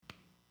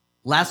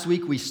Last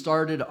week we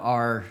started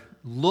our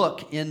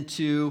look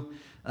into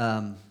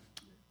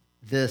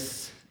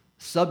this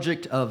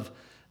subject of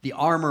the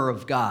armor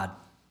of God.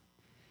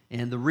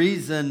 And the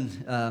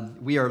reason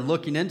we are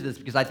looking into this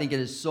because I think it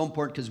is so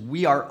important because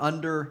we are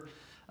under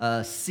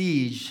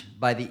siege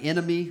by the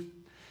enemy,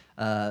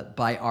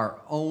 by our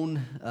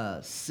own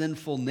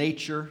sinful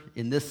nature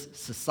in this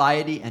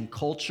society and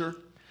culture.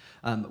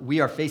 We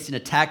are facing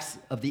attacks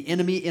of the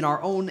enemy in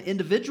our own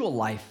individual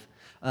life,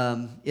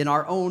 in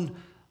our own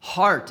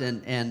heart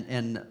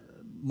and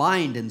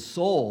mind and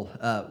soul.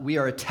 We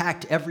are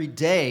attacked every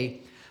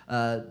day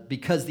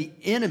because the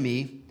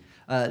enemy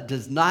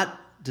does not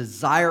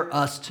desire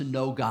us to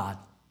know God.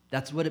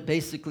 That's what it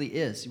basically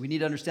is. We need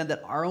to understand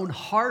that our own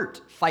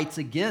heart fights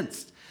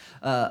against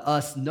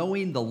us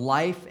knowing the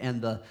life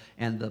and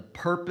the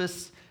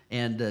purpose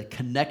and the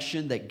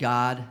connection that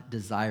God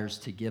desires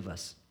to give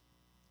us.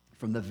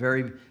 From the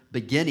very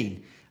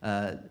beginning,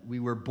 we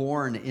were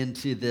born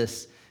into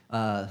this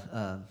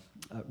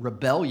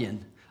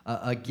rebellion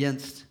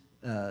against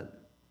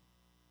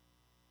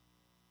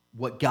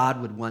what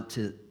God would want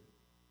to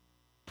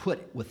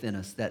put within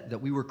us,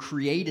 that we were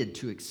created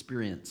to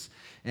experience,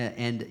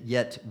 and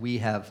yet we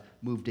have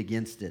moved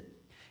against it.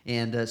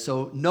 And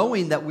so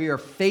knowing that we are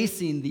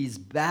facing these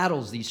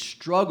battles, these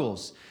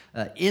struggles,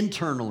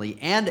 internally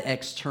and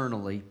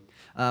externally,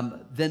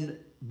 then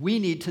we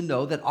need to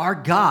know that our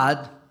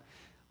God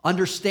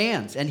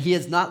understands, and He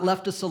has not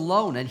left us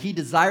alone, and He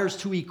desires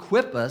to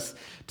equip us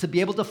to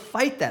be able to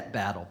fight that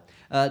battle,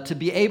 to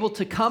be able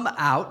to come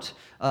out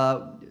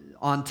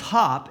on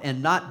top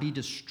and not be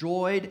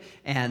destroyed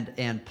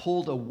and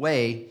pulled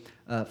away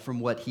from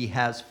what He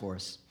has for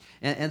us.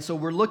 And so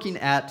we're looking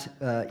at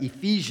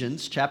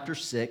Ephesians chapter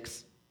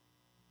 6,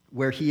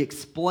 where he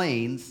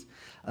explains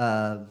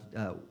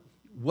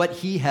what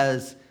He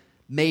has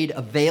made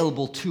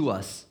available to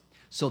us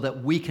so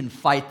that we can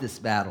fight this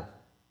battle.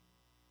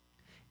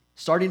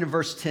 Starting in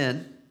verse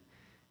 10,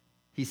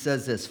 he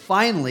says this,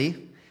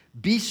 "Finally,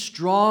 be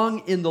strong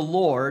in the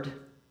Lord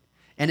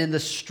and in the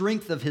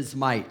strength of His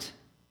might.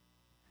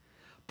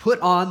 Put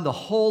on the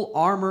whole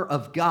armor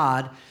of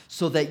God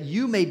so that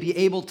you may be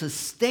able to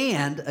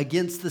stand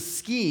against the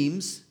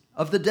schemes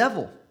of the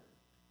devil.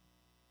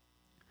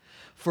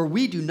 For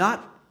we do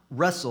not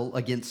wrestle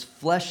against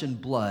flesh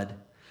and blood,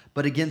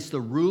 but against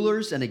the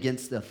rulers and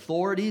against the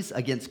authorities,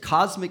 against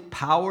cosmic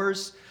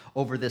powers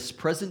over this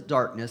present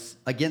darkness,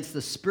 against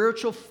the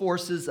spiritual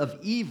forces of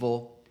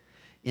evil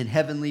in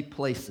heavenly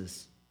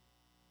places.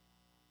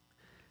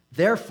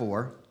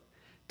 Therefore,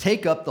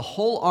 take up the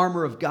whole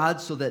armor of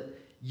God so that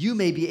you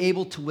may be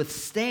able to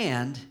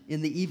withstand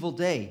in the evil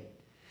day,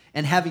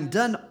 and having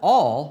done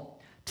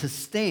all, to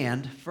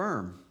stand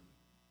firm.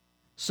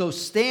 So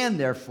stand,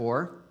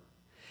 therefore,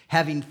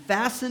 having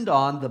fastened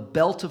on the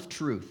belt of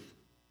truth,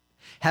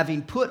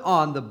 having put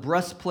on the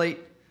breastplate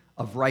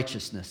of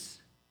righteousness,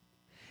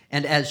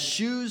 and as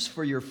shoes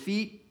for your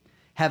feet,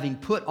 having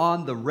put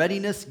on the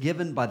readiness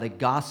given by the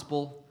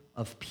gospel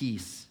of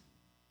peace.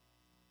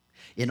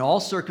 In all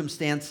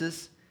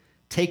circumstances,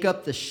 take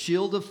up the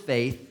shield of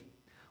faith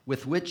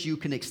with which you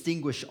can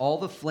extinguish all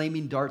the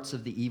flaming darts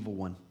of the evil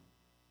one.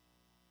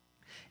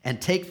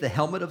 And take the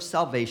helmet of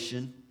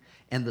salvation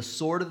and the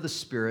sword of the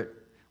Spirit,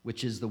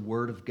 which is the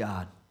word of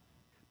God,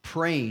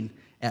 praying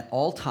at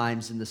all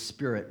times in the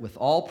Spirit with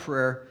all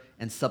prayer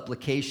and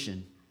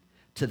supplication.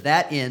 To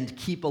that end,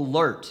 keep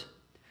alert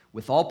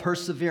with all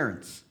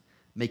perseverance,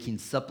 making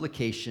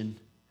supplication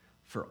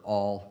for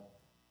all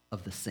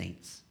of the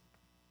saints."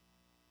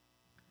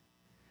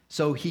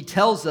 So he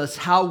tells us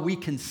how we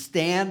can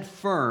stand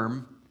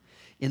firm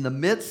in the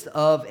midst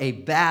of a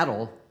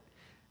battle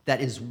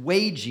that is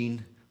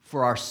waging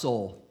for our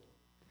soul.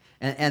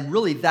 And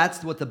really,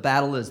 that's what the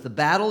battle is. The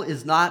battle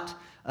is not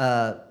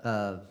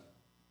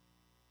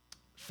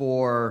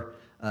for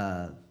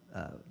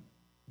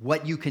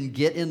what you can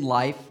get in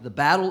life. The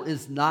battle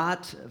is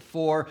not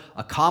for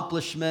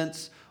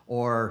accomplishments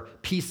or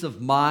peace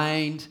of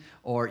mind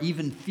or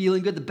even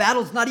feeling good. The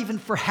battle is not even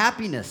for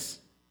happiness.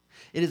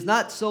 It is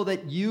not so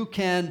that you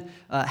can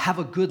have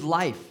a good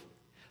life.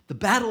 The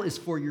battle is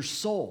for your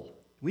soul.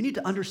 We need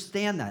to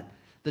understand that.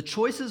 The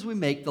choices we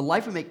make, the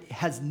life we make,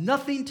 has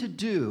nothing to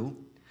do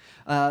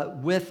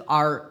with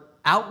our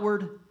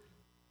outward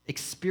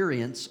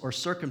experience or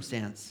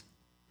circumstance.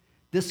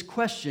 This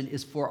question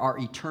is for our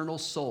eternal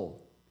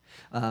soul.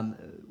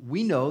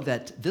 We know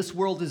that this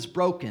world is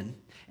broken,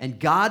 and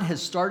God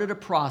has started a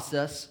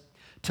process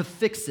to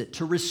fix it,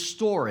 to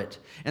restore it.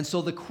 And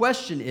so the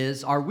question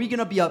is, are we going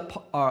to be a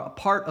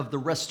part of the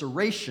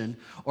restoration,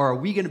 or are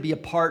we going to be a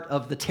part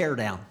of the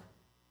teardown?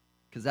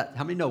 Because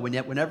how many know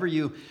whenever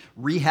you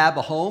rehab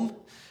a home,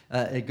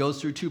 it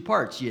goes through two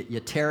parts. You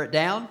tear it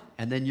down,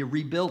 and then you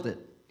rebuild it.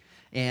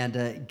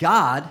 And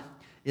God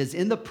is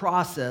in the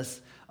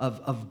process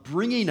of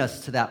bringing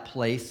us to that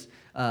place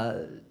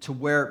to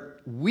where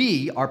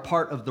we are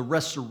part of the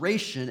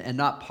restoration and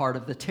not part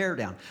of the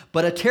teardown.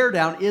 But a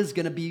teardown is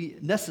going to be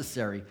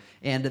necessary,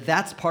 and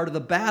that's part of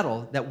the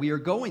battle that we are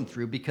going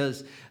through,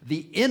 because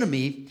the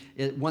enemy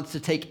wants to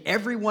take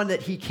everyone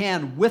that he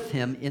can with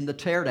him in the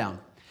teardown.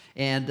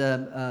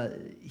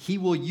 And he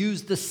will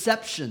use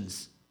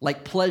deceptions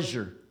like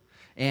pleasure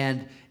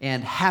and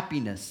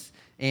happiness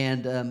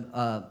and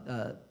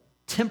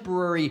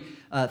temporary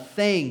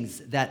things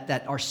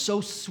that are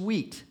so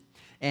sweet,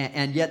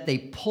 and yet they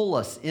pull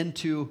us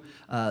into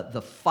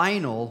the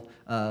final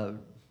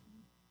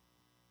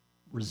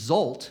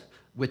result,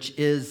 which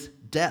is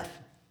death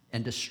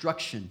and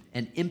destruction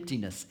and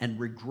emptiness and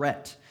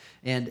regret.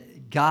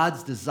 And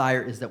God's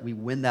desire is that we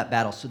win that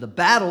battle. So the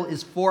battle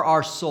is for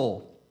our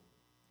soul.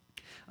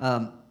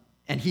 And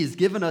he has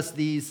given us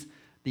these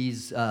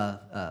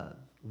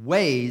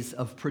ways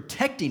of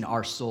protecting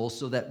our soul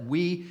so that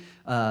we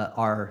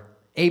are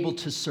able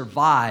to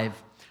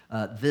survive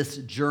this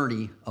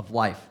journey of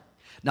life.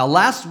 Now,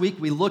 last week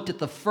we looked at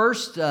the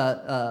first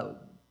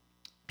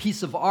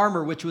piece of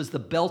armor, which was the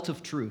belt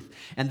of truth.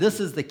 And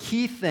this is the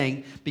key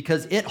thing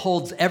because it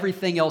holds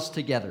everything else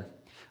together.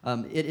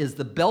 It is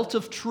the belt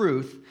of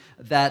truth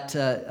that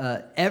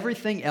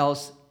everything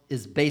else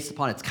is based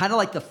upon. It's kind of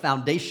like the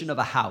foundation of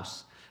a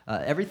house.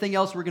 Everything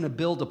else we're going to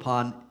build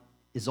upon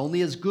is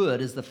only as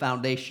good as the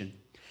foundation.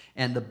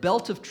 And the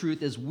belt of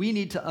truth is we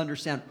need to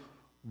understand,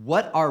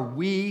 what are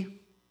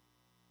we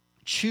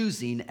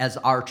choosing as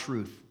our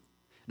truth?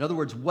 In other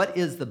words, what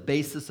is the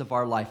basis of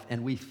our life?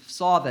 And we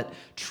saw that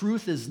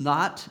truth is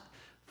not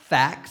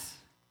facts.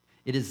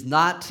 It is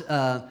not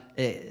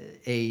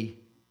a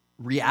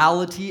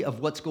reality of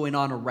what's going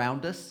on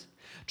around us.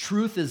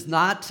 Truth is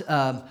not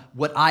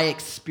what I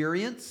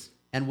experience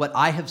and what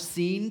I have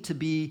seen to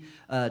be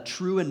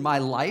true in my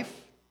life.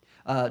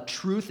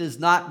 Truth is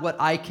not what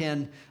I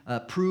can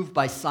prove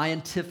by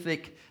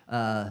scientific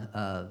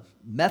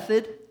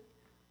method,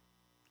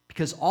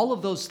 because all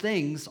of those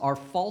things are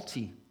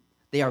faulty.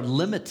 They are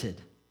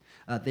limited.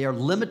 They are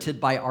limited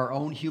by our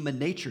own human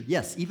nature.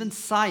 Yes, even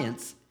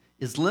science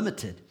is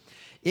limited.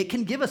 It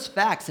can give us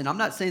facts, and I'm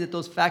not saying that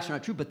those facts are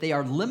not true, but they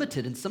are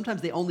limited, and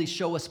sometimes they only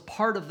show us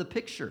part of the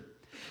picture.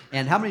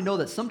 And how many know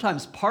that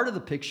sometimes part of the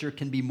picture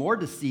can be more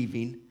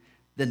deceiving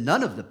than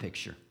none of the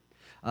picture?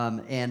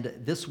 And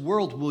this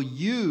world will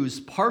use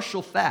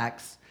partial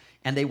facts,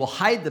 and they will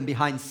hide them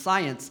behind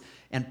science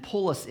and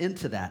pull us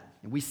into that.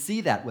 And we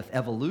see that with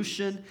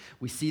evolution.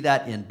 We see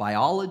that in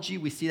biology.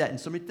 We see that in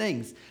so many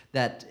things,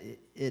 that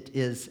it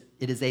is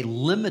a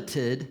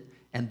limited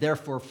and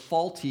therefore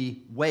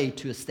faulty way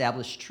to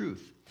establish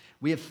truth.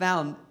 We have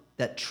found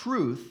that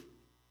truth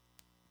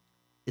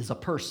is a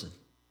person,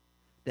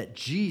 that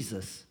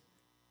Jesus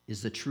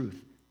is the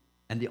truth.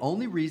 And the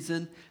only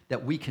reason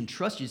that we can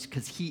trust Jesus is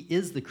because he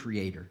is the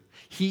creator.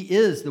 He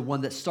is the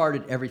one that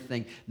started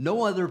everything.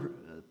 No other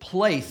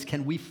place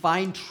can we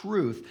find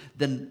truth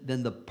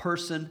than the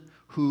person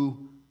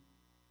who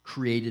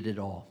created it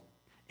all.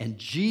 And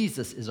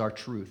Jesus is our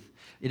truth.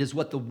 It is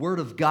what the Word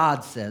of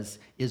God says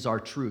is our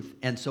truth.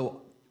 And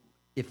so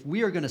if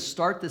we are going to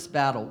start this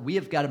battle, we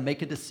have got to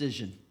make a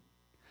decision.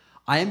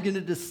 I am going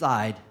to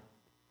decide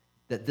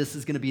that this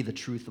is going to be the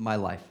truth of my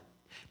life.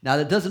 Now,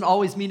 that doesn't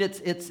always mean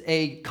it's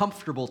a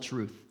comfortable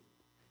truth.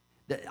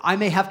 I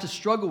may have to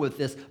struggle with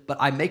this, but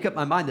I make up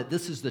my mind that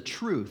this is the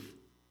truth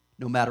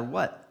no matter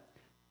what.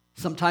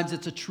 Sometimes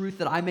it's a truth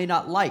that I may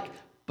not like,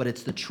 but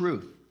it's the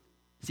truth.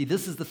 See,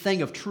 this is the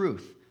thing of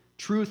truth.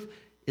 Truth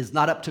is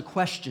not up to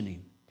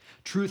questioning.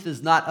 Truth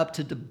is not up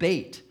to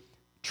debate.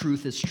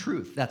 Truth is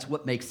truth. That's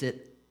what makes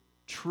it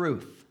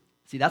truth.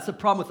 See, that's the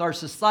problem with our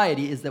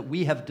society, is that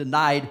we have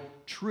denied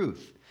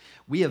truth.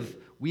 We have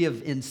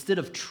instead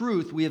of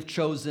truth, we have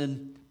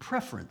chosen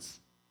preference.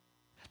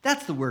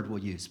 That's the word we'll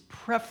use.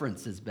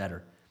 Preference is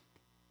better.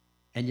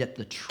 And yet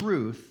the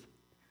truth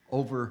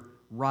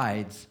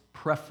overrides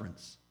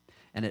preference.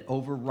 And it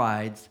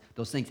overrides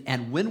those things.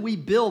 And when we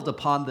build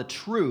upon the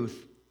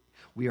truth,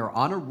 we are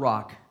on a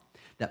rock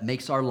that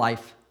makes our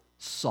life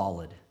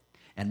solid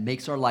and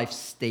makes our life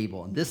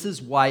stable. And this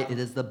is why it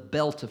is the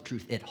belt of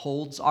truth. It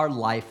holds our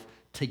life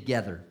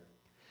together.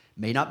 It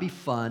may not be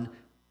fun.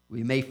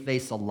 We may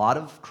face a lot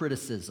of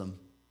criticism,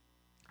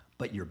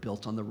 but you're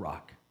built on the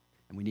rock.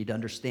 And we need to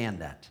understand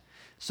that.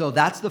 So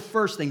that's the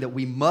first thing, that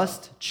we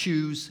must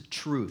choose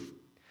truth.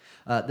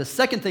 The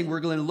second thing we're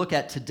going to look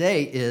at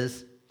today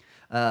is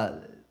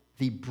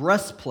the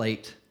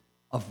breastplate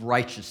of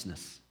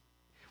righteousness.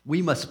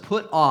 We must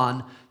put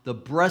on the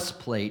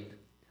breastplate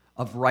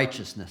of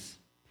righteousness.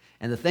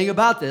 And the thing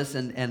about this,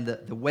 and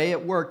the way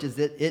it worked, is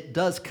that it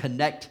does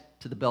connect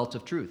to the belt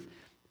of truth.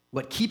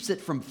 What keeps it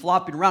from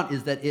flopping around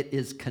is that it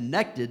is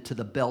connected to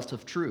the belt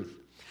of truth.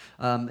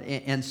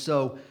 And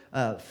so,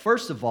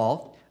 first of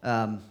all,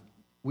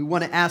 we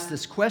want to ask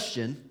this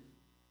question,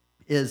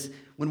 is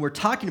when we're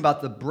talking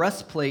about the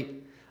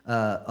breastplate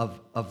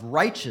of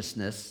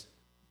righteousness,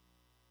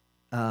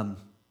 the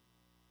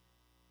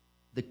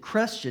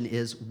question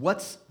is,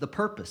 what's the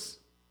purpose?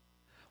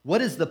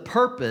 What is the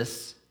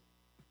purpose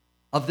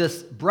of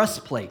this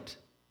breastplate?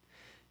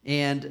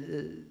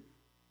 And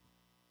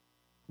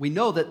we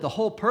know that the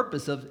whole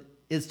purpose of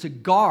is to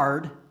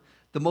guard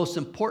the most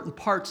important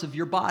parts of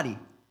your body.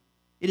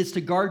 It is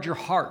to guard your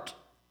heart.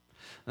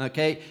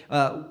 Okay?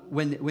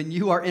 When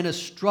you are in a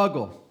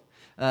struggle,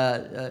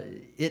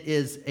 it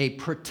is a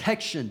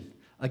protection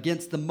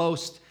against the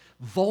most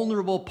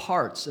vulnerable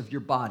parts of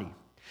your body.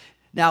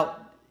 Now,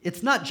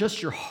 it's not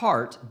just your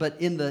heart, but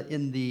in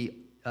the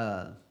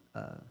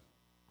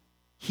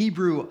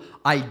Hebrew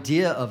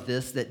idea of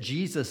this that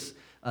Jesus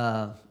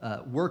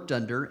worked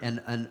under,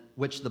 and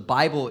which the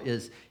Bible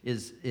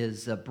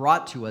is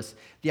brought to us,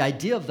 the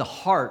idea of the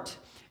heart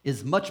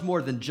is much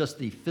more than just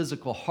the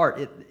physical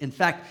heart. In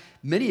fact,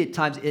 many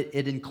times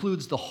it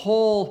includes the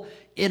whole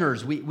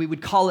innards. We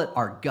would call it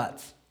our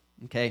guts.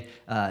 Okay,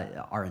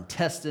 our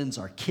intestines,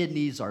 our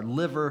kidneys, our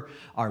liver,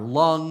 our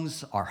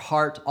lungs, our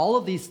heart. All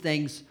of these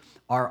things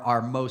are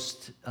our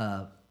most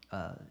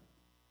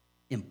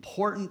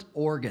important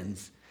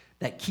organs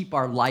that keep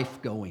our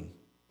life going.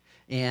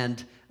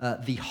 And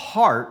the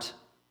heart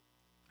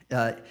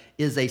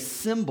is a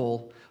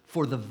symbol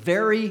for the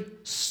very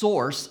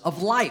source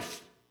of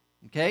life.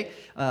 Okay?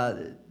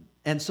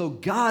 And so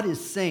God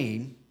is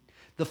saying,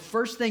 the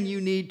first thing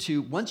you need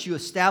to, once you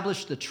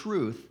establish the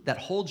truth that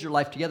holds your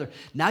life together,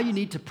 now you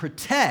need to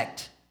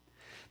protect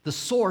the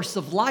source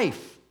of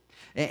life.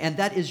 And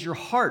that is your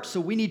heart. So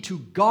we need to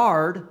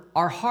guard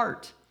our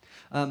heart.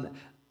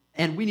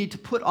 And we need to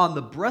put on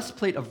the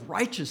breastplate of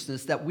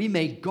righteousness that we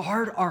may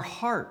guard our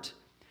heart.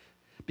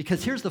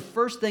 Because here's the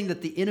first thing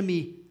that the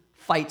enemy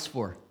fights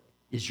for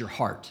is your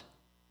heart.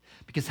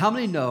 Because how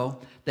many know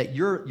that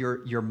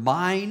your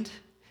mind,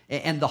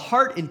 and the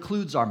heart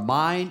includes our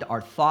mind,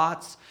 our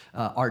thoughts,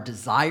 our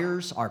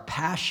desires, our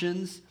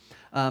passions.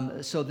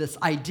 So this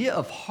idea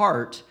of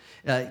heart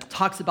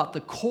talks about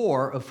the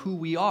core of who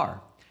we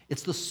are.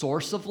 It's the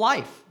source of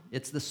life.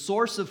 It's the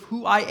source of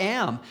who I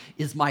am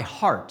is my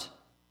heart.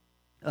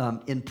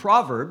 In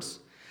Proverbs,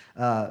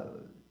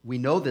 we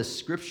know this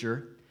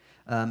scripture.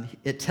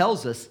 It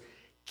tells us,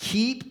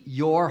 keep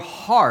your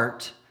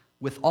heart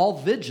with all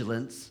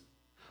vigilance,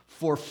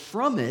 for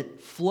from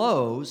it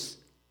flows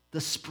the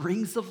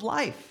springs of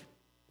life.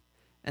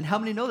 And how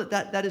many know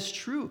that is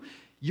true?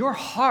 Your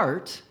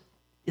heart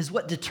is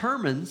what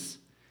determines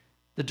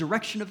the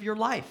direction of your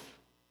life.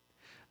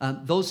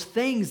 Those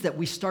things that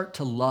we start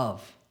to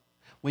love.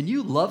 When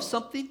you love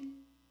something,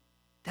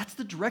 that's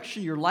the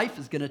direction your life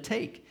is going to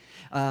take.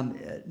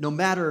 No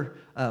matter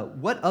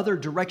what other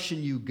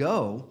direction you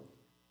go,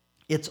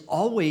 it's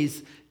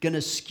always going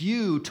to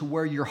skew to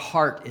where your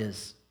heart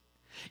is.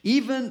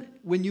 Even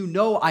when you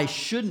know I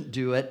shouldn't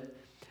do it,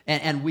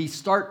 and we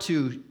start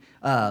to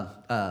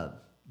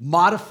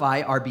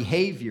modify our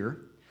behavior,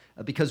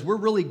 because we're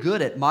really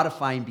good at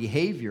modifying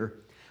behavior,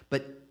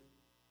 but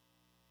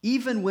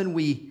even when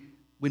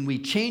we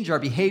change our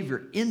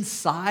behavior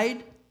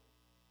inside,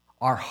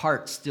 our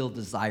heart still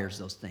desires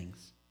those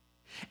things.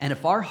 And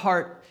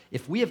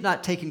if we have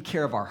not taken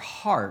care of our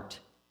heart,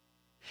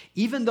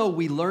 even though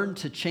we learn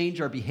to change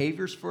our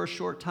behaviors for a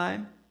short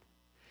time,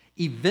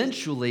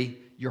 eventually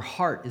your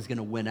heart is going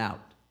to win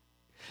out.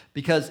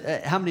 Because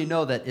how many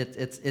know that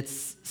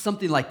it's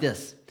something like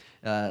this?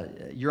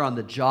 You're on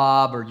the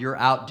job or you're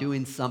out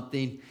doing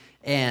something,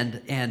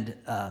 and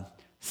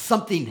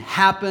something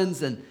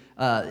happens, and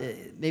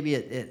maybe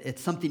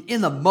it's something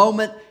in the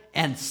moment,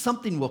 and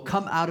something will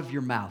come out of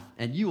your mouth,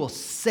 and you will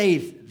say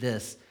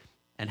this.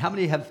 And how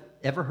many have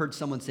ever heard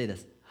someone say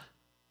this?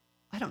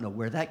 I don't know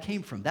where that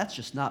came from. That's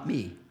just not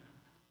me.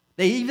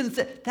 They even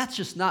said, that's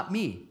just not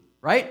me,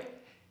 right?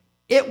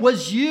 It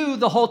was you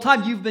the whole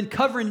time. You've been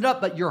covering it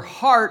up, but your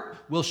heart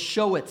will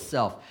show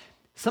itself.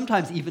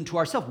 Sometimes even to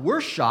ourselves.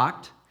 We're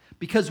shocked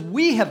because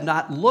we have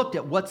not looked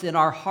at what's in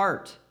our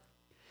heart.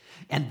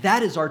 And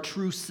that is our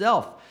true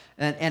self.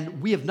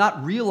 And we have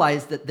not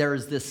realized that there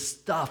is this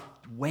stuff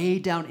way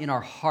down in our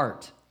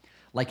heart,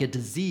 like a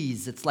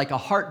disease. It's like a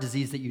heart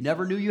disease that you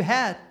never knew you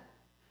had.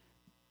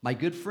 My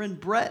good friend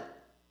Brett,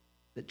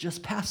 that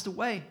just passed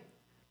away.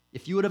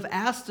 If you would have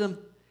asked him,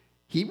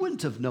 he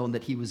wouldn't have known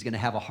that he was going to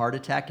have a heart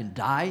attack and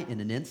die in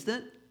an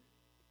instant,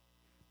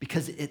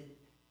 because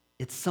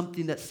it's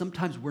something that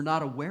sometimes we're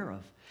not aware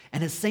of.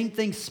 And the same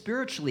thing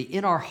spiritually.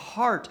 In our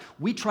heart,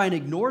 we try and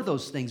ignore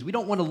those things. We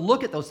don't want to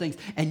look at those things.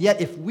 And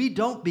yet, if we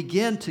don't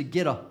begin to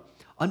get an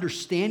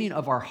understanding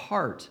of our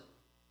heart,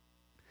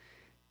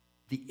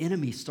 the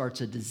enemy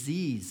starts a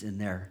disease in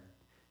there.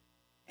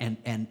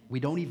 And we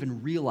don't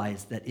even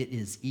realize that it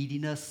is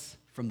eating us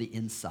from the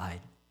inside.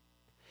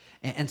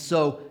 And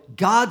so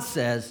God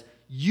says,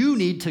 you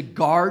need to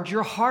guard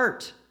your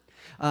heart.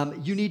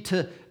 You need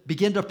to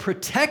begin to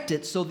protect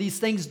it so these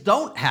things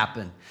don't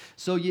happen.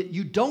 So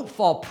you don't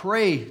fall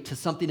prey to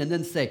something and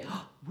then say,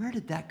 oh, where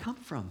did that come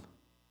from?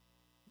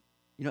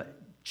 You know,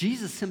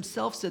 Jesus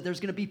himself said there's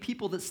going to be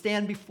people that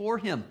stand before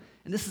him.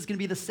 And this is going to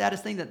be the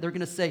saddest thing, that they're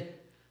going to say,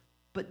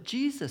 but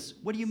Jesus,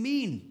 what do you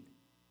mean?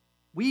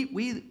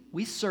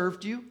 We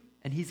served you.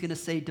 And he's going to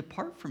say,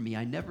 depart from me,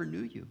 I never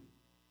knew you.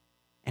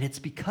 And it's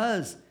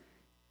because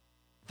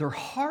their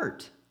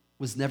heart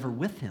was never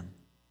with him.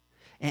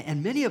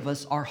 And many of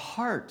us, our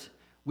heart,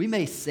 we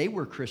may say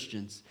we're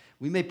Christians.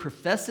 We may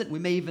profess it. We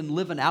may even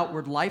live an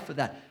outward life of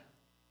that.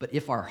 But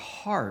if our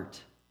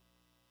heart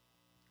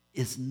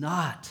is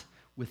not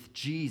with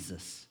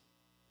Jesus,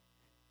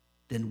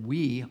 then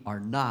we are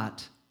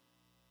not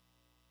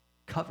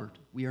covered.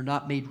 We are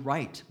not made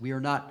right. We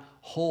are not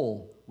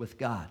whole with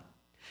God.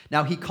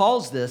 Now, he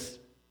calls this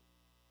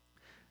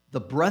the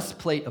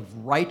breastplate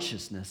of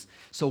righteousness.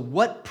 So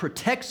what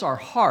protects our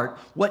heart,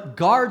 what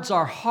guards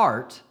our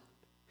heart,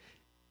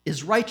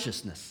 is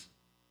righteousness.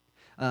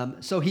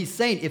 So he's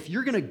saying, if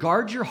you're going to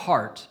guard your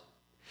heart,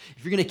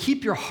 if you're going to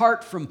keep your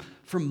heart from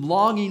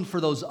longing for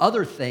those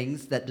other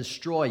things that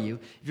destroy you,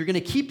 if you're going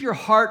to keep your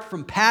heart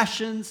from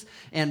passions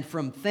and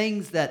from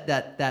things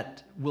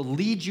that will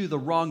lead you the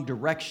wrong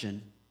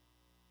direction,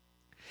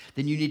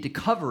 then you need to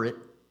cover it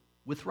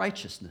with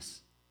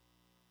righteousness.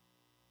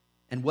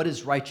 And what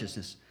is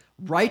righteousness?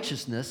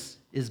 Righteousness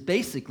is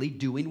basically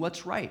doing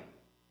what's right.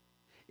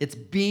 It's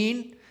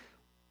being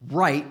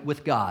right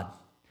with God.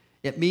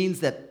 It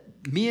means that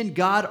me and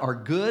God are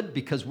good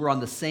because we're on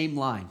the same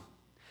line.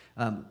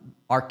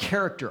 Our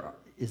character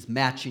is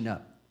matching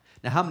up.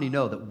 Now, how many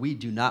know that we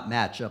do not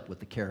match up with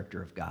the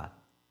character of God?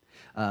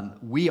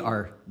 We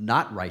are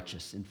not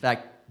righteous. In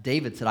fact,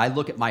 David said, I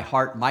look at my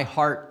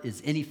heart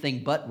is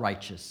anything but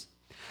righteous.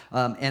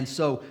 And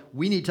so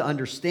we need to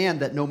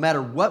understand that no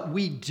matter what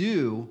we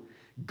do,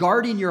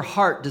 guarding your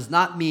heart does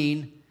not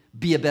mean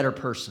be a better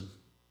person.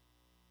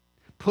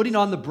 Putting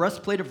on the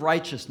breastplate of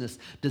righteousness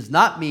does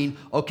not mean,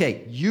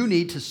 okay, you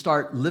need to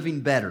start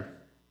living better.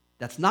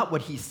 That's not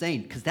what he's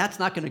saying, because that's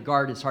not going to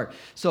guard his heart.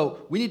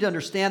 So we need to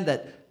understand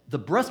that the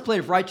breastplate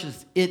of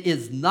righteousness, it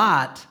is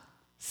not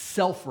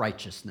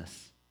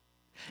self-righteousness.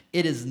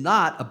 It is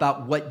not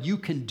about what you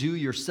can do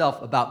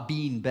yourself about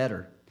being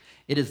better.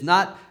 It is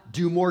not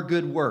do more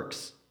good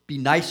works, be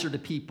nicer to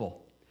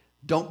people,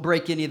 don't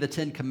break any of the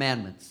 10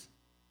 commandments.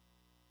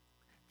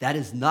 That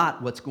is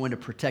not what's going to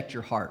protect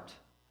your heart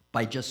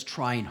by just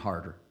trying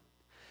harder.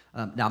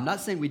 Now, I'm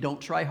not saying we don't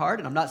try hard,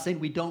 and I'm not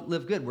saying we don't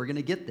live good. We're going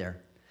to get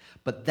there.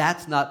 But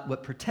that's not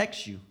what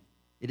protects you.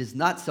 It is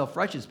not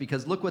self-righteous,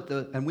 because look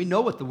and we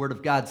know what the Word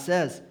of God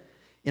says.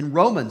 In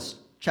Romans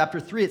chapter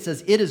 3, it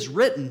says, it is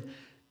written,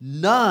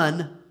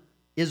 none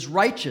is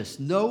righteous.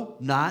 No,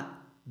 not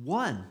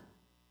one.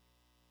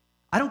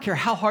 I don't care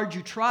how hard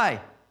you try.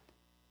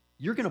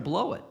 You're going to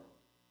blow it.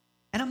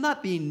 And I'm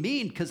not being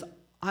mean, because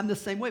I'm the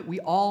same way. We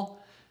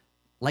all,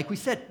 like we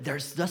said,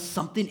 there's just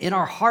something in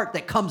our heart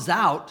that comes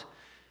out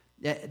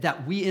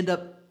that we end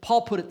up,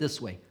 Paul put it this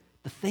way,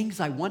 the things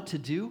I want to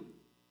do,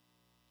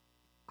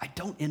 I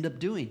don't end up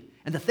doing.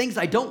 And the things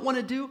I don't want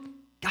to do,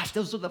 gosh,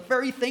 those are the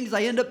very things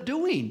I end up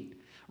doing,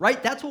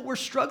 right? That's what we're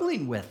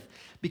struggling with,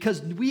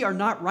 because we are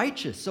not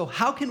righteous. So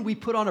how can we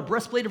put on a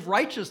breastplate of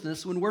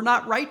righteousness when we're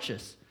not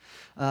righteous?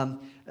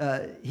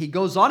 He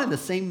goes on in the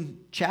same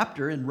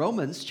chapter in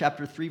Romans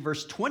chapter 3,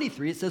 verse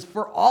 23, it says,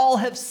 for all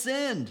have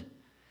sinned,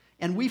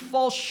 and we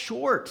fall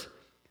short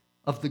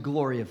of the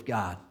glory of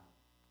God.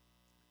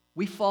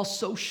 We fall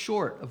so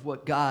short of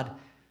what God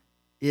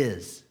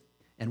is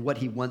and what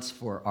he wants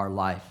for our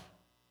life.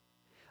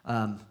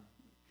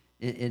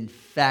 In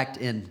fact,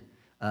 in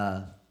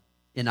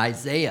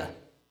Isaiah,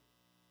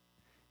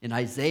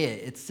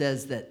 it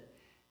says that,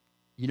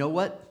 you know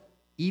what?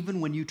 Even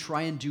when you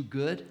try and do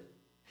good,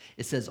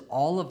 it says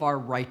all of our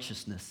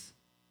righteousness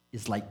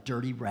is like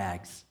dirty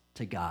rags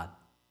to God.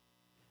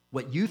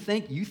 What you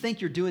think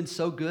you're doing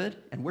so good,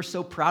 and we're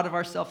so proud of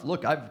ourselves.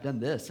 Look, I've done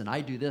this and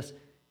I do this.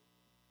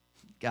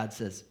 God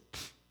says,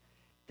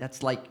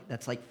 that's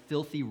like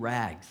filthy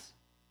rags.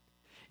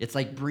 It's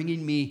like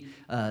bringing me,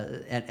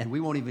 and we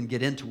won't even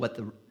get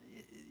into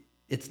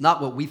it's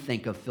not what we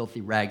think of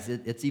filthy rags.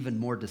 It's even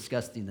more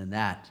disgusting than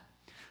that,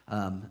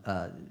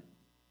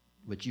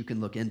 which you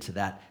can look into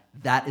that.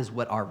 That is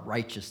what our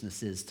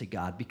righteousness is to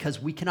God, because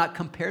we cannot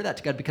compare that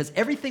to God, because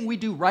everything we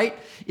do right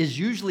is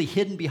usually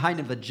hidden behind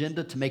an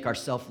agenda to make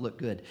ourselves look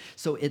good.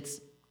 So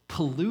it's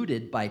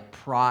polluted by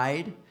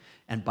pride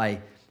and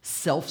by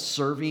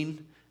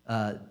self-serving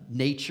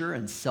nature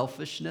and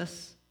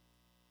selfishness.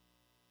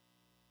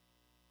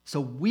 So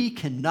we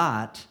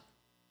cannot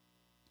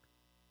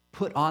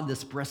put on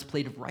this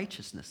breastplate of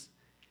righteousness.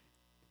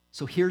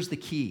 So here's the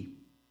key,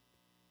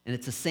 and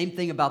it's the same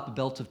thing about the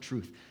belt of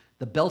truth.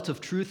 The belt of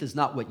truth is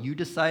not what you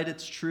decide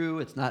it's true.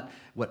 It's not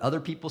what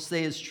other people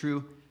say is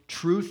true.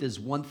 Truth is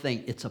one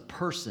thing. It's a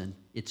person.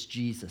 It's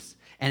Jesus.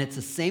 And it's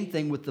the same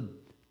thing with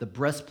the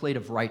breastplate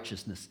of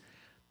righteousness.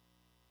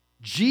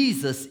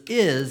 Jesus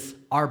is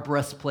our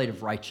breastplate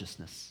of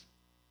righteousness.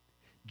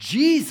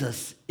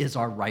 Jesus is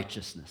our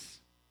righteousness.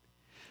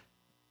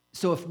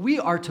 So if we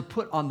are to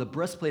put on the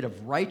breastplate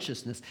of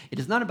righteousness, it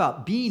is not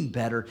about being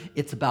better.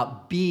 It's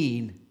about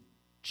being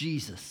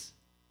Jesus.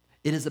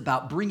 It is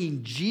about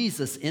bringing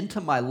Jesus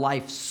into my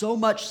life, so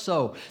much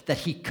so that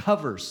he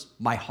covers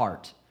my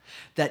heart,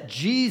 that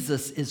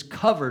Jesus is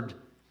covering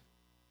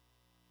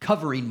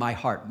my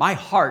heart. My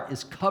heart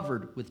is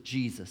covered with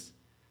Jesus.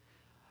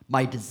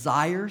 My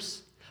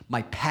desires,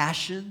 my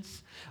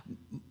passions,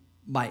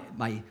 my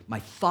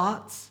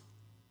thoughts,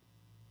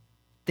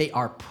 They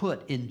are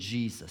put in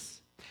Jesus.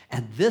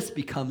 And this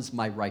becomes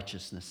my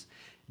righteousness.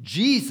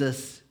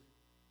 Jesus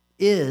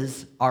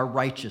is our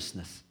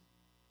righteousness.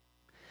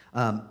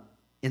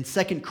 In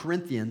 2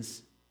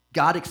 Corinthians,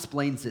 God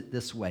explains it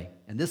this way.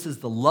 And this is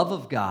the love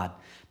of God,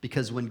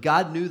 because when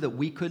God knew that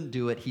we couldn't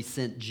do it, he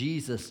sent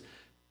Jesus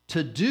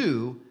to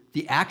do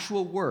the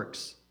actual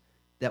works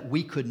that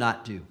we could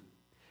not do.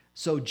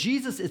 So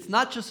Jesus, it's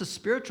not just a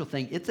spiritual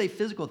thing, it's a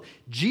physical.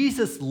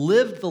 Jesus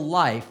lived the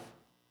life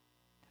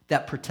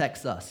that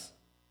protects us.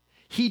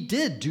 He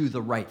did do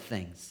the right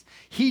things.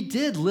 He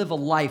did live a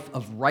life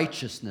of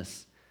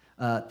righteousness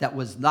that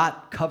was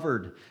not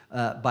covered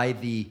by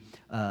the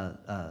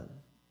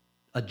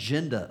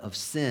agenda of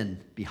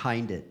sin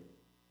behind it.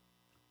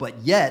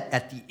 But yet,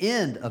 at the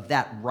end of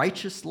that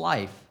righteous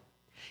life,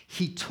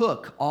 he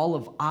took all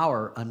of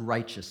our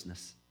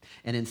unrighteousness.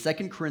 And in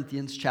 2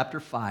 Corinthians chapter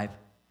 5,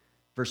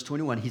 verse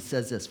 21, he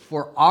says this,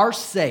 "For our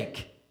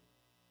sake,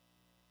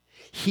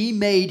 he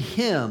made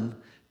him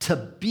to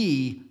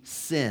be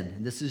sin."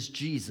 And this is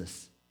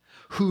Jesus,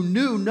 "who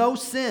knew no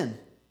sin,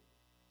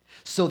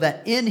 so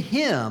that in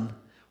him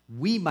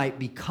we might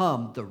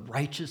become the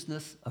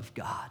righteousness of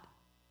God."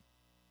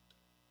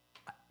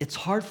 It's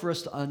hard for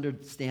us to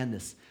understand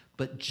this,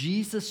 but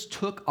Jesus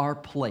took our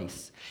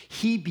place.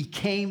 He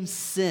became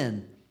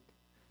sin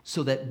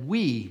so that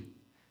we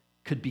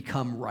could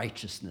become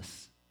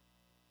righteousness.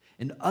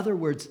 In other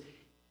words,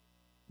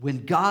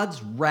 when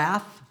God's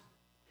wrath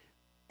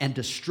and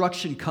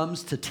destruction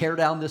comes to tear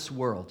down this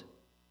world,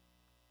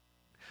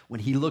 when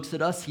he looks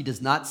at us, he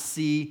does not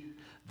see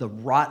the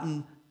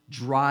rotten,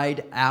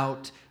 dried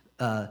out,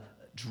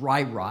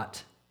 dry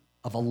rot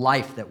of a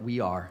life that we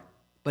are.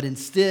 But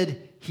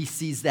instead, he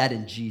sees that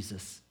in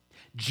Jesus.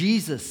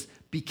 Jesus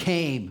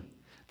became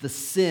the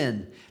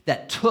sin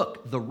that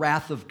took the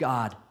wrath of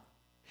God.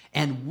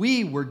 And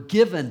we were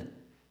given,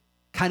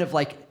 kind of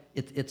like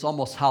it's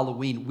almost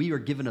Halloween, we are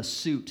given a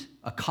suit,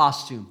 a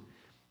costume,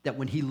 that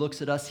when he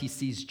looks at us, he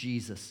sees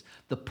Jesus,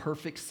 the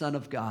perfect Son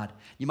of God.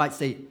 You might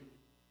say,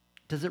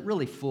 does it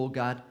really fool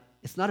God?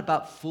 It's not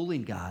about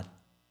fooling God.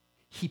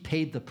 He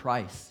paid the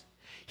price.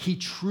 He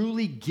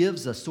truly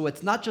gives us. So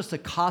it's not just a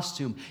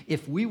costume.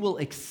 If we will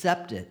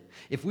accept it,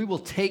 if we will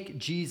take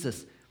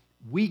Jesus,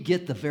 we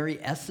get the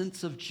very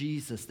essence of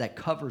Jesus that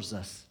covers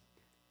us,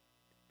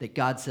 that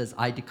God says,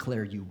 "I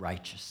declare you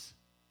righteous."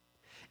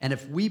 And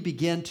if we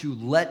begin to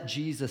let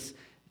Jesus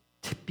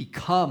to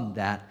become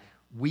that,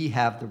 we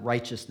have the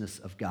righteousness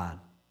of God.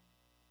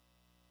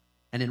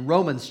 And in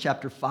Romans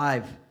chapter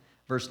 5,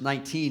 verse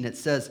 19, it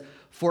says,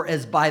 "For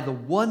as by the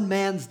one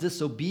man's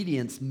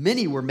disobedience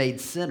many were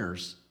made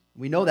sinners."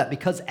 We know that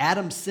because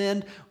Adam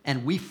sinned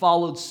and we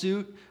followed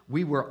suit,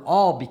 we were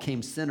all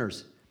became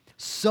sinners.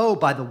 "So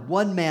by the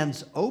one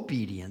man's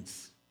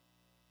obedience,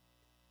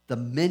 the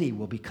many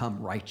will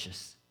become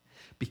righteous."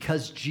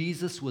 Because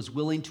Jesus was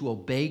willing to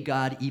obey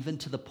God even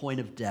to the point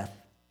of death.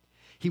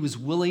 He was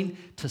willing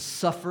to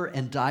suffer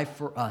and die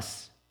for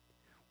us.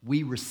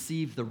 We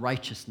receive the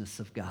righteousness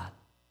of God.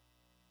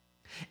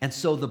 And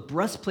so the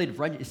breastplate of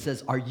righteousness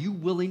says, are you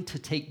willing to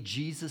take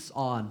Jesus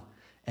on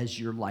as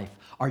your life?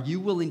 Are you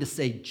willing to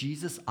say,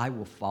 "Jesus, I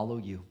will follow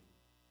you"?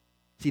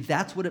 See,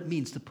 that's what it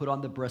means to put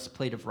on the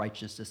breastplate of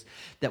righteousness.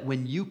 That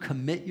when you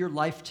commit your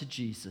life to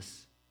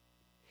Jesus,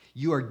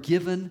 you are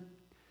given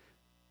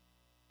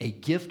a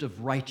gift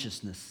of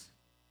righteousness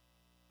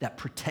that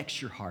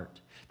protects your heart,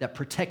 that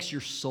protects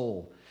your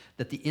soul,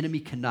 that the enemy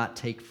cannot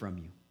take from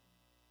you.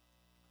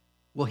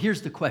 Well,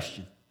 here's the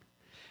question.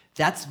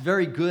 That's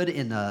very good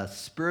in a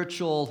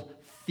spiritual,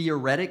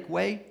 theoretic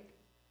way,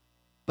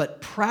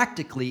 but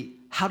practically,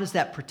 how does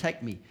that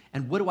protect me?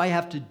 And what do I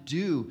have to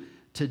do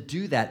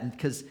that?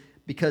 And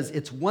because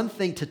it's one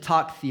thing to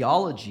talk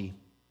theology,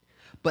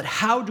 but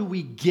how do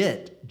we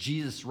get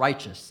Jesus'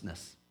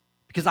 righteousness?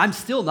 Because I'm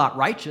still not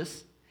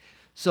righteous.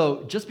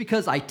 So just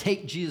because I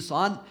take Jesus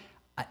on,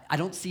 I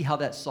don't see how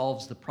that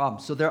solves the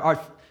problem. So there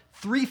are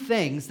three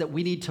things that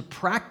we need to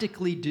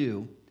practically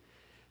do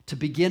to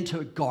begin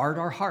to guard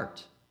our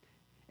heart.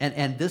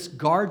 And this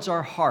guards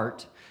our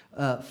heart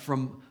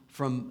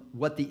from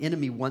what the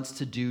enemy wants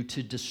to do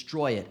to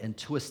destroy it and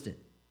twist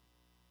it.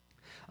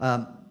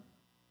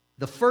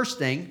 The first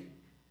thing,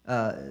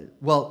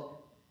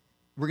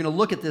 we're going to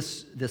look at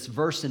this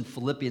verse in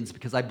Philippians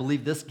because I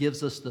believe this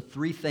gives us the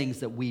three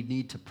things that we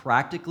need to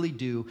practically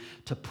do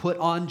to put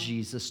on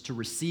Jesus to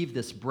receive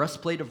this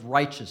breastplate of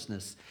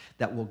righteousness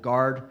that will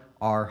guard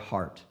our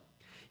heart.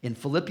 In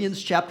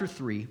Philippians chapter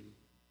 3,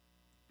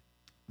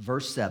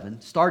 verse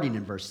 7, starting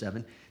in verse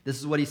 7, this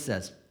is what he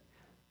says.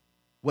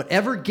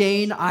 "Whatever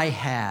gain I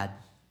had,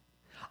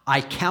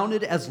 I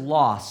counted as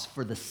loss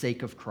for the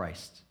sake of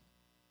Christ.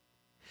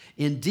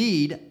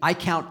 Indeed, I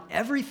count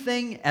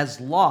everything as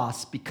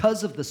loss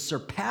because of the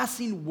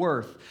surpassing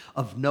worth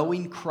of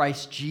knowing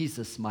Christ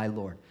Jesus, my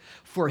Lord.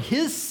 For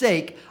his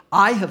sake,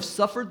 I have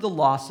suffered the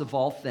loss of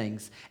all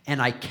things,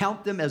 and I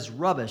count them as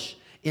rubbish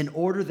in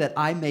order that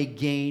I may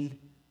gain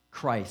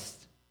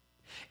Christ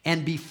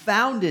and be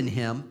found in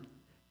him,"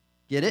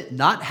 get it?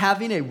 "Not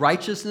having a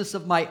righteousness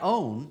of my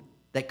own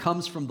that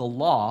comes from the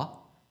law,"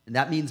 and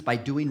that means by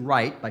doing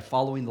right, by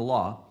following the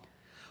law,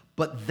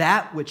 but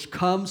that which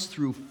comes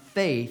through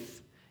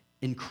faith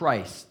in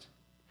Christ,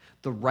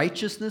 the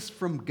righteousness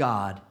from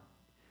God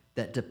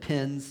that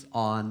depends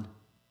on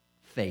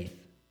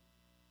faith.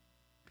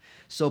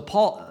 So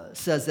Paul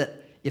says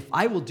that if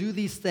I will do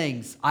these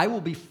things, I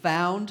will be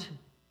found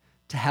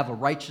to have a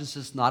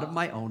righteousness not of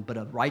my own, but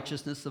a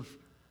righteousness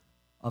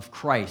of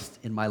Christ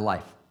in my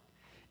life.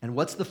 And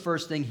what's the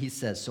first thing he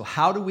says? So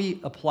how do we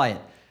apply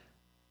it?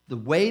 The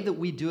way that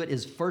we do it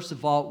is, first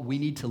of all, we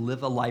need to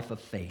live a life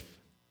of faith.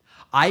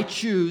 I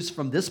choose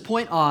from this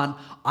point on,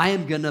 I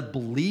am going to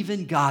believe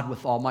in God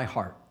with all my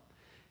heart.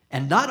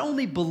 And not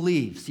only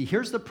believe, see,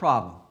 here's the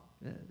problem.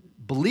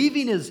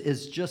 Believing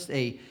is just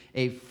a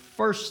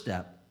first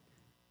step.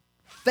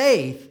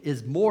 Faith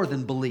is more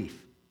than belief.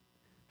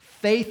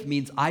 Faith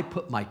means I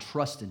put my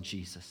trust in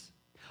Jesus.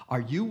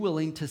 Are you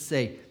willing to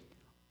say,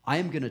 I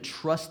am going to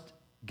trust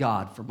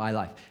God for my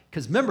life?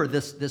 Because remember,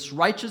 this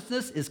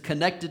righteousness is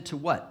connected to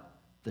what?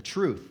 The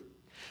truth.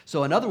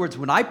 So in other words,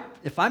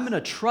 if I'm going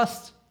to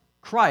trust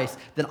Christ,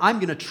 then I'm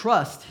going to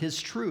trust his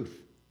truth.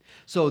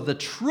 So the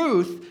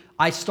truth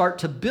I start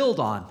to build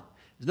on.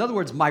 In other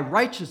words, my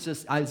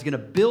righteousness is going to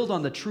build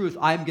on the truth.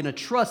 I'm going to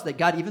trust that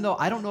God, even though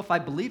I don't know if I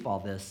believe all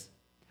this,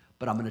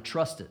 but I'm going to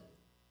trust it.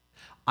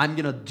 I'm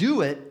going to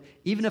do it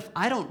even if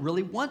I don't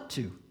really want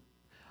to.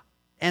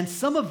 And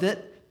some of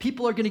it,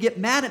 people are going to get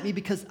mad at me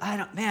because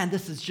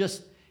this is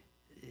just,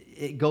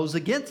 it goes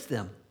against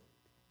them.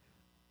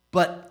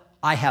 But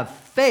I have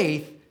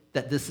faith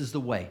that this is the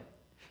way.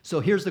 So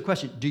here's the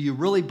question. Do you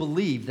really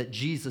believe that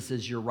Jesus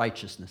is your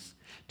righteousness?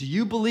 Do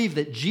you believe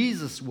that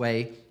Jesus'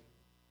 way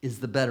is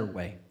the better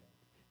way?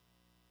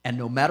 And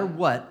no matter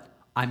what,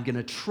 I'm going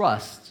to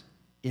trust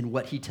in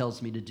what he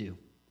tells me to do.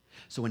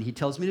 So when he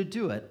tells me to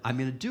do it, I'm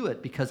going to do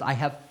it because I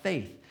have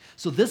faith.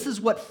 So this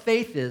is what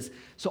faith is.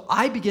 So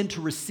I begin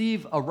to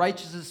receive a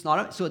righteousness.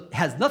 So it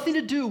has nothing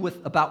to do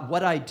with about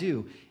what I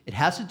do. It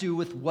has to do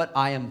with what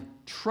I am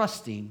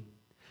trusting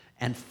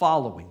and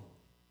following.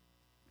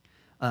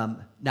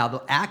 Now,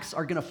 the acts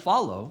are going to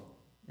follow,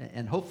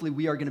 and hopefully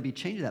we are going to be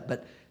changing that.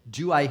 But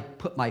do I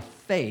put my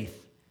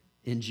faith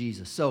in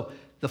Jesus? So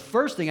the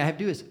first thing I have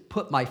to do is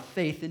put my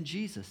faith in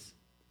Jesus.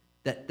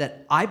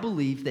 That I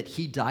believe that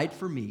he died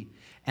for me,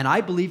 and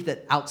I believe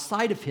that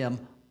outside of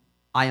him,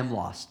 I am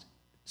lost.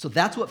 So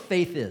that's what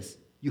faith is.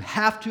 You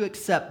have to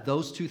accept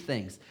those two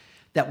things.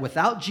 That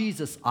without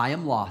Jesus, I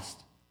am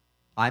lost.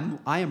 I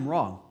am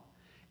wrong.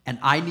 And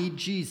I need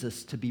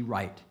Jesus to be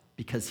right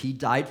because he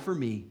died for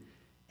me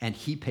and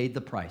he paid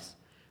the price.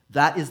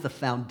 That is the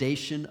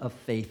foundation of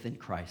faith in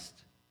Christ.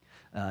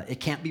 It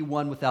can't be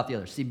one without the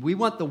other. See, we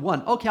want the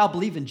one. Okay, I'll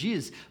believe in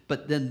Jesus,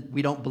 but then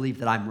we don't believe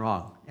that I'm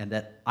wrong and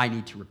that I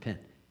need to repent.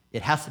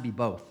 It has to be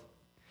both.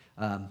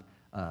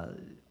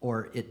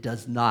 Or it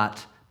does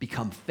not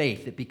become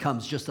faith. It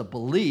becomes just a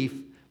belief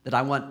that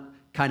I want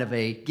kind of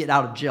a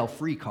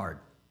get-out-of-jail-free card.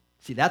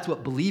 See, that's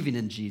what believing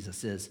in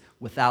Jesus is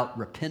without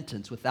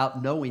repentance,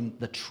 without knowing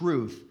the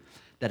truth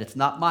that it's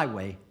not my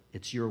way,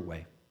 it's your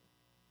way.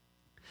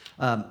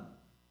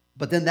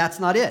 But then that's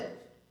not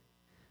it.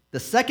 The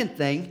second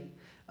thing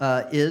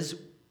is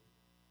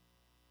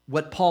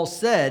what Paul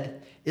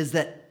said is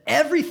that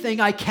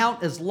everything I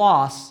count as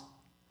loss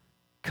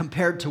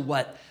compared to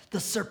what?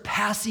 The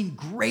surpassing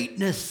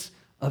greatness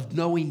of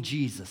knowing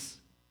Jesus.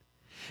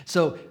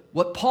 So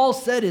what Paul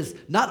said is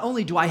not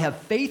only do I have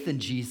faith in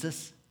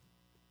Jesus,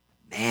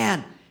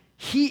 man,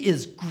 he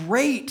is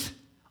great.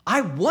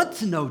 I want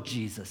to know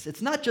Jesus.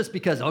 It's not just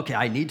because, okay,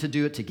 I need to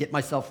do it to get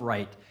myself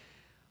right.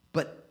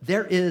 But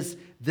there is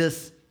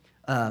this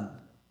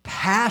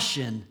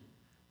passion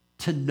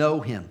to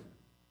know him.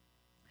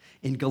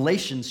 In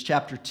Galatians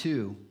chapter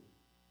 2,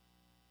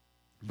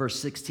 verse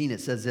 16, it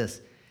says this,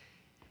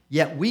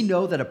 "Yet we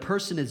know that a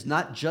person is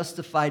not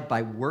justified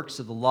by works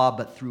of the law,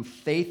 but through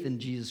faith in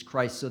Jesus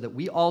Christ, so that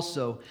we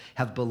also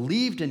have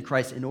believed in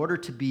Christ in order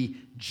to be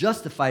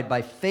justified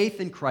by faith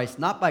in Christ,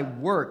 not by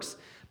works,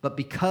 but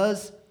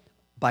because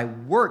by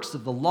works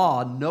of the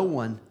law, no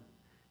one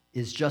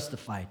is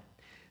justified."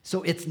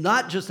 So it's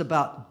not just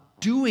about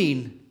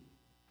doing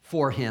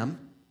for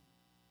him.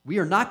 We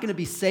are not going to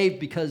be saved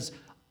because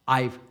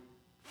I've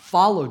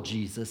followed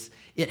Jesus.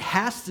 It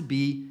has to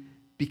be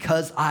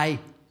because I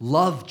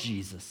love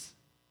Jesus.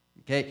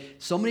 Okay?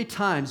 So many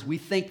times we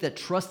think that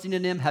trusting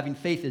in him, having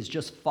faith is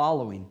just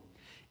following.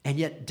 And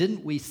yet,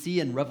 didn't we see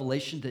in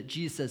Revelation that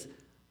Jesus says,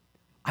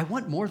 I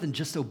want more than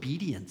just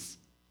obedience.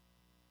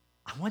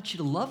 I want you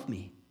to love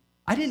me.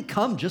 I didn't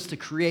come just to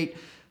create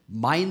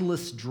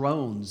mindless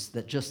drones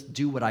that just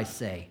do what I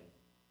say.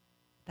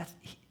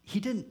 He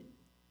didn't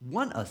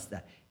want us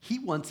that. He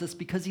wants us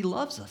because he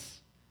loves us.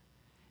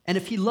 And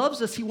if he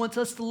loves us, he wants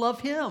us to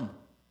love him.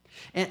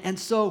 And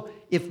so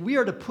if we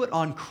are to put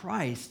on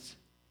Christ,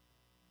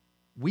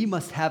 we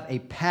must have a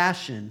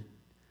passion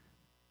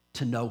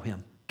to know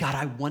him. God,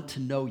 I want to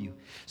know you.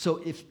 So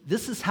if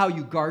this is how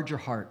you guard your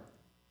heart,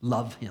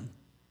 love him.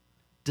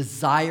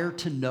 Desire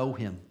to know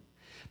him.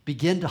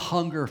 Begin to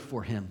hunger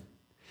for him.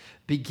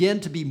 Begin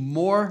to be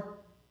more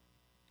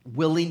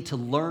willing to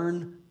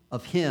learn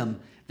of him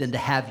than to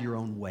have your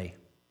own way.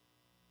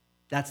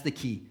 That's the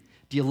key.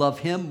 Do you love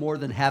him more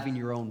than having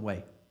your own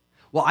way?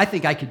 Well, I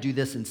think I could do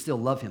this and still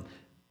love him.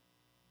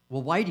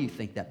 Well, why do you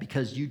think that?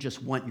 Because you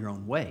just want your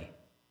own way.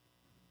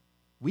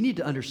 We need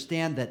to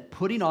understand that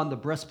putting on the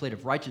breastplate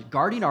of righteousness,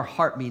 guarding our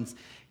heart means,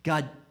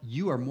 God,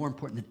 you are more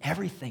important than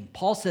everything.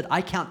 Paul said,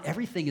 I count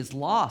everything as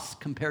loss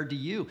compared to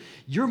you.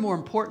 You're more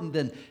important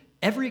than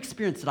every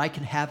experience that I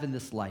can have in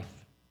this life.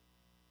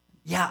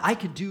 Yeah, I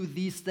could do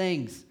these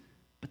things,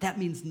 but that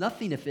means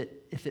nothing if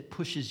it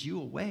pushes you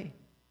away.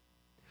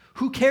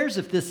 Who cares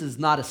if this is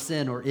not a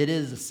sin or it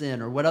is a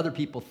sin or what other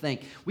people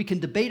think? We can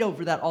debate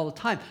over that all the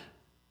time.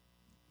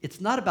 It's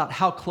not about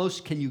how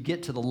close can you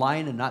get to the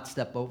line and not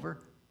step over.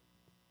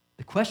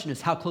 The question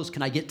is, how close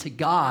can I get to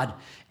God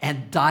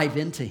and dive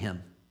into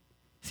him?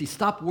 See,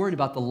 stop worrying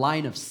about the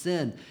line of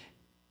sin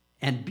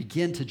and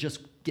begin to just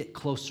get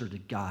closer to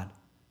God.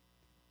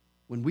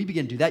 When we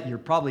begin to do that, you're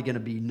probably going to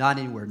be not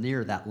anywhere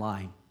near that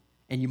line.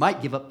 And you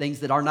might give up things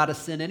that are not a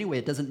sin anyway.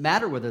 It doesn't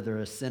matter whether they're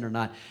a sin or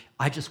not.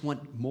 I just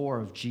want more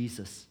of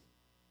Jesus.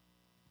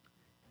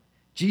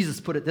 Jesus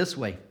put it this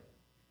way.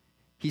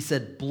 He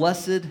said,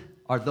 blessed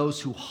are those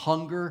who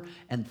hunger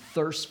and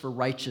thirst for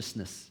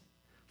righteousness,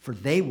 for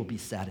they will be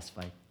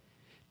satisfied.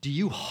 Do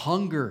you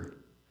hunger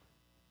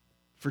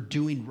for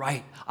doing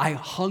right? I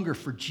hunger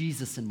for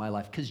Jesus in my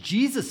life because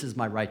Jesus is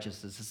my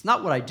righteousness. It's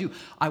not what I do.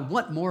 I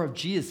want more of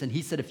Jesus. And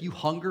he said, if you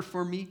hunger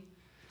for me,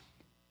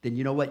 then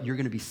you know what? You're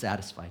going to be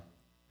satisfied.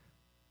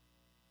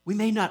 We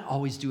may not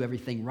always do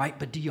everything right,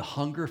 but do you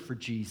hunger for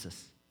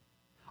Jesus?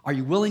 Are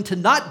you willing to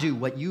not do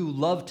what you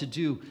love to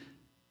do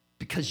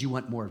because you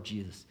want more of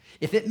Jesus?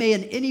 If it may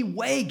in any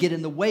way get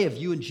in the way of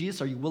you and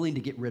Jesus, are you willing to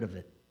get rid of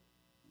it?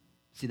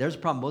 See, there's a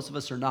problem. Most of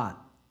us are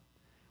not.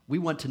 We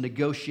want to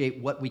negotiate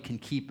what we can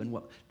keep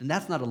and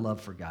that's not a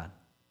love for God.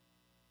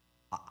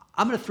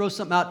 I'm going to throw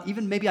something out,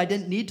 even maybe I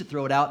didn't need to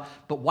throw it out,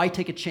 but why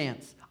take a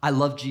chance? I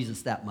love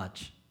Jesus that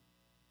much.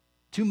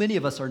 Too many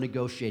of us are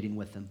negotiating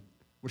with him.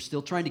 We're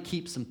still trying to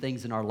keep some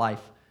things in our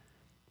life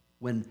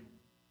when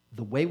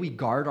the way we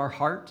guard our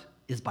heart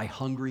is by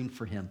hungering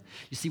for him.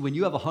 You see, when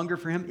you have a hunger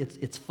for him,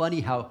 it's funny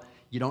how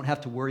you don't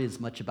have to worry as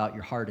much about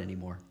your heart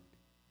anymore.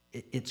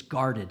 It's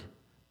guarded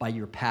by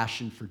your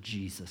passion for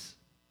Jesus.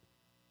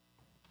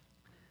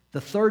 The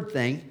third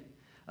thing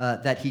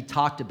that he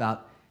talked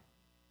about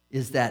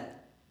is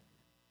that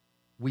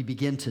we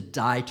begin to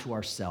die to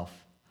ourselves.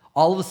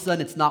 All of a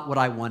sudden, it's not what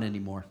I want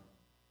anymore.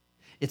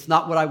 It's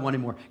not what I want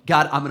anymore.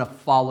 God, I'm going to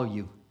follow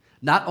you.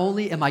 Not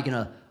only am I going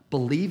to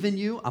believe in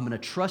you, I'm going to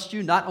trust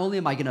you. Not only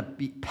am I going to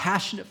be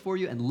passionate for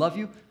you and love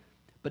you,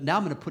 but now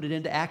I'm going to put it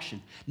into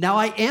action. Now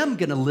I am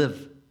going to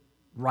live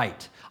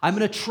right. I'm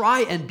going to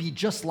try and be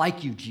just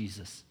like you,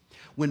 Jesus.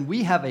 When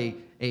we have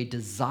a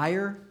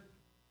desire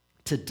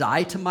to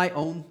die to my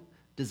own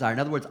desire, in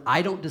other words,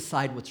 I don't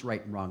decide what's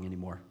right and wrong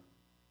anymore.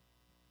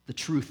 The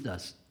truth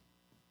does.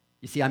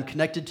 You see, I'm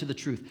connected to the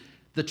truth.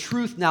 The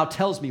truth now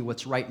tells me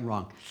what's right and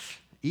wrong,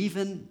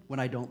 even when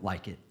I don't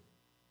like it.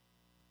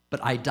 But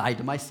I die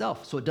to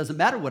myself, so it doesn't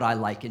matter what I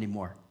like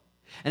anymore.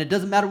 And it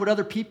doesn't matter what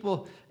other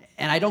people,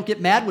 and I don't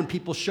get mad when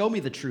people show me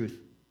the truth.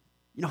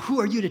 You know, who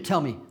are you to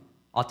tell me?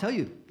 I'll tell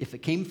you, if it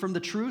came from the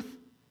truth,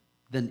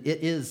 then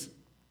it is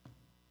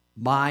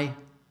my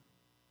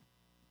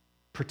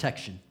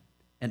protection.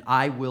 And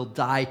I will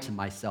die to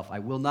myself. I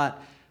will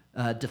not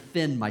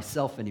defend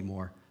myself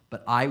anymore,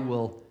 but I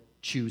will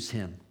choose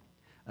him.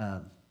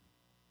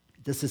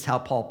 This is how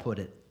Paul put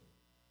it.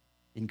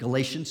 In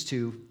Galatians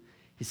 2,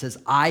 he says,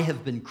 I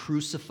have been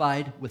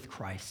crucified with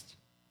Christ.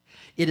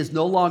 It is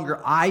no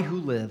longer I who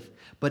live,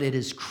 but it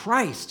is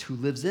Christ who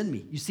lives in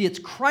me. You see, it's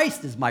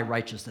Christ is my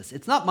righteousness.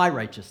 It's not my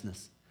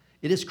righteousness.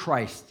 It is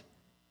Christ.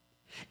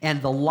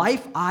 And the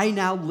life I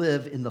now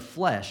live in the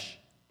flesh,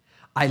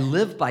 I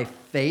live by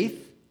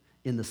faith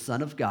in the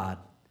Son of God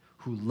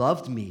who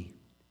loved me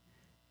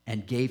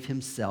and gave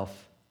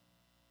himself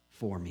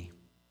for me.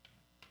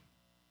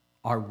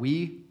 Are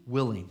we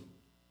willing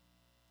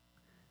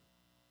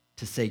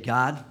to say,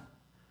 God,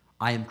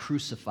 I am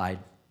crucified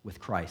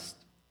with Christ,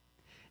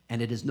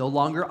 and it is no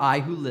longer I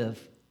who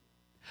live,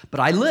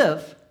 but I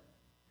live,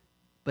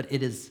 but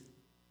it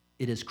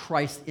is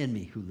Christ in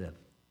me who live.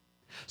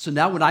 So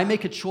now when I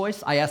make a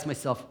choice, I ask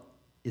myself,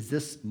 is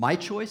this my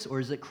choice or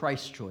is it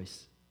Christ's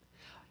choice?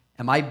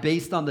 Am I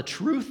based on the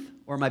truth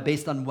or am I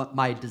based on what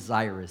my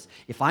desire is?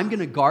 If I'm going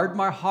to guard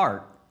my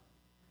heart,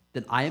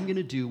 then I am going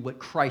to do what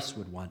Christ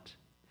would want.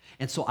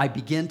 And so I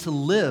begin to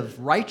live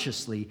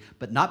righteously,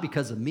 but not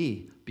because of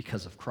me,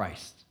 because of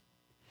Christ.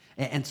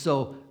 And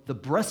so the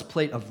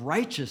breastplate of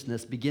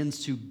righteousness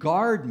begins to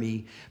guard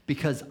me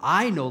because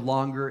I no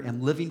longer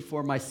am living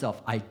for myself.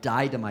 I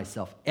die to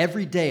myself.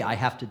 Every day I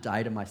have to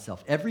die to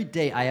myself. Every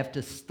day I have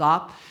to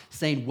stop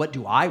saying, what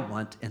do I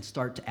want? And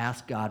start to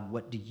ask God,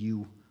 what do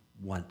you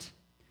want?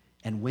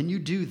 And when you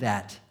do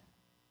that,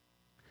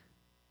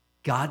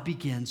 God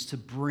begins to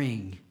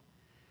bring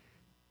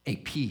a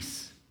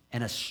peace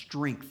and a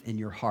strength in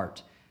your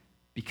heart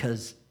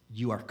because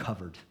you are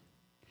covered.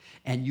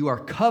 And you are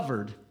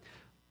covered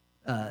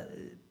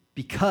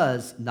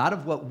because, not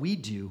of what we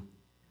do,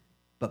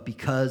 but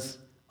because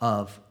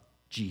of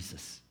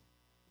Jesus.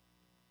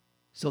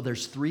 So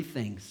there's three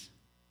things.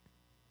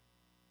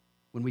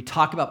 When we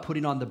talk about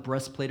putting on the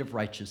breastplate of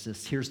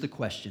righteousness, here's the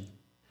question.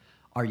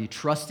 Are you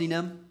trusting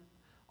him?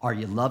 Are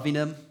you loving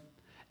him?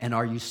 And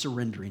are you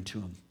surrendering to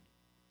him?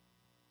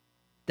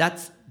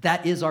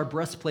 That is our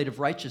breastplate of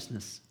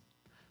righteousness.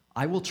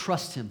 I will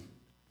trust him.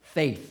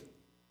 Faith.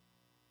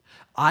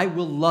 I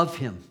will love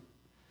him.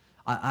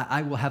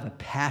 I will have a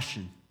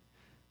passion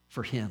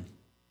for him.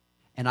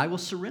 And I will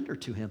surrender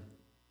to him.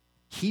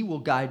 He will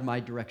guide my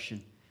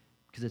direction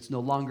because it's no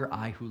longer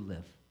I who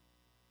live.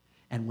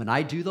 And when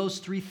I do those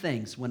three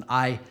things, when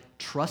I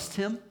trust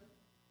him,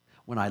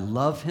 when I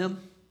love him,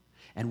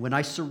 and when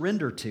I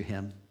surrender to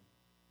him,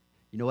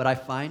 you know what I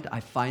find? I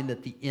find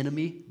that the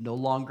enemy no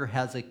longer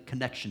has a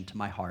connection to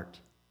my heart.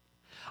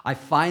 I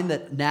find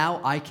that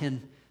now I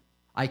can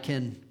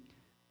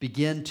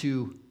begin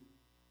to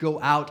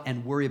go out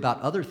and worry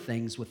about other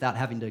things without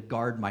having to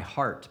guard my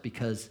heart,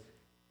 because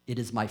it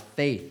is my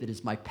faith, it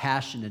is my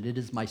passion, and it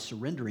is my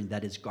surrendering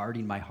that is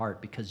guarding my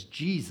heart, because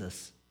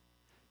Jesus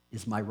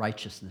is my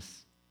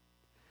righteousness.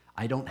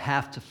 I don't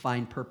have to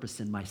find purpose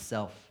in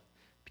myself,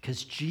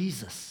 because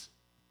Jesus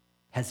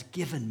has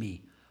given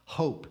me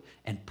hope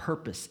and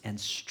purpose and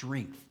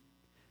strength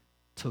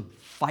to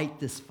fight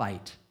this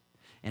fight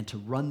and to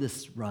run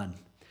this run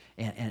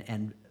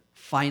and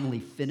finally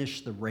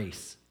finish the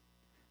race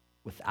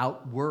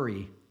without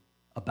worry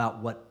about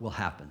what will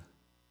happen.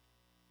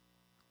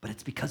 But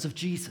it's because of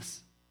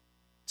Jesus.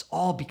 It's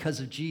all because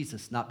of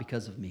Jesus, not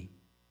because of me.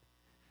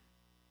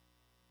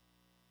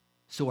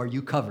 So are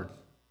you covered?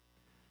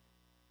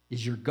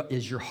 Is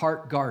your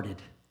heart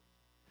guarded?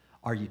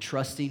 Are you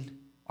trusting?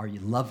 Are you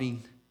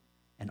loving?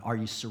 And are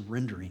you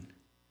surrendering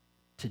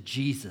to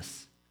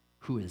Jesus,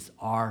 who is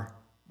our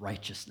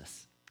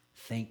righteousness?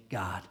 Thank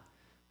God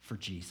for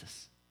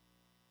Jesus.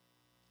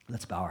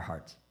 Let's bow our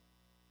hearts.